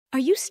Are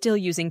you still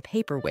using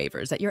paper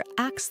waivers at your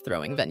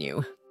axe-throwing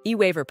venue?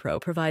 eWaiverPro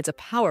provides a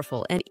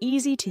powerful and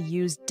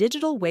easy-to-use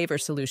digital waiver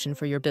solution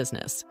for your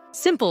business.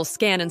 Simple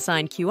scan and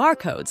sign QR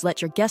codes let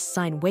your guests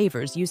sign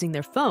waivers using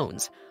their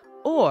phones,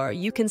 or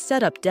you can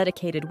set up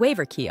dedicated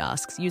waiver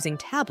kiosks using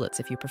tablets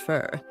if you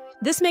prefer.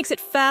 This makes it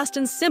fast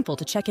and simple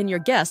to check in your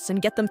guests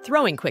and get them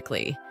throwing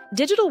quickly.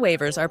 Digital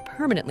waivers are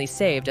permanently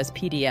saved as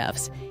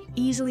PDFs,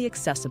 easily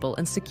accessible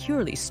and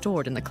securely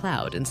stored in the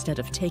cloud instead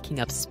of taking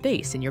up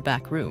space in your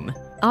back room.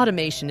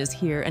 Automation is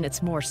here, and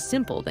it's more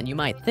simple than you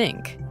might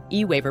think.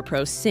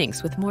 eWaiverPro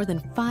syncs with more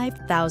than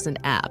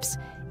 5,000 apps,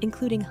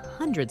 including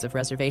hundreds of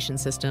reservation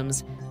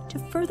systems, to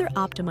further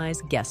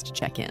optimize guest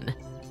check-in.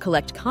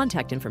 Collect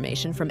contact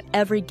information from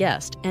every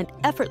guest and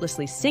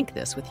effortlessly sync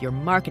this with your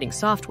marketing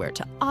software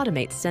to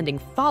automate sending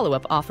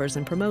follow-up offers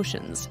and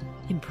promotions.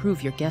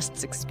 Improve your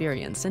guests'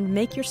 experience and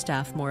make your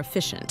staff more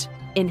efficient.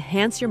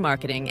 Enhance your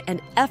marketing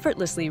and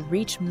effortlessly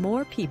reach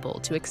more people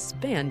to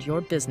expand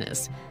your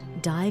business.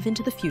 Dive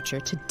into the future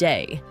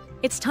today.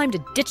 It's time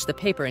to ditch the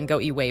paper and go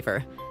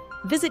eWaiver.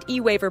 Visit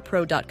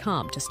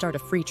eWaiverPro.com to start a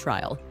free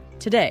trial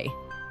today.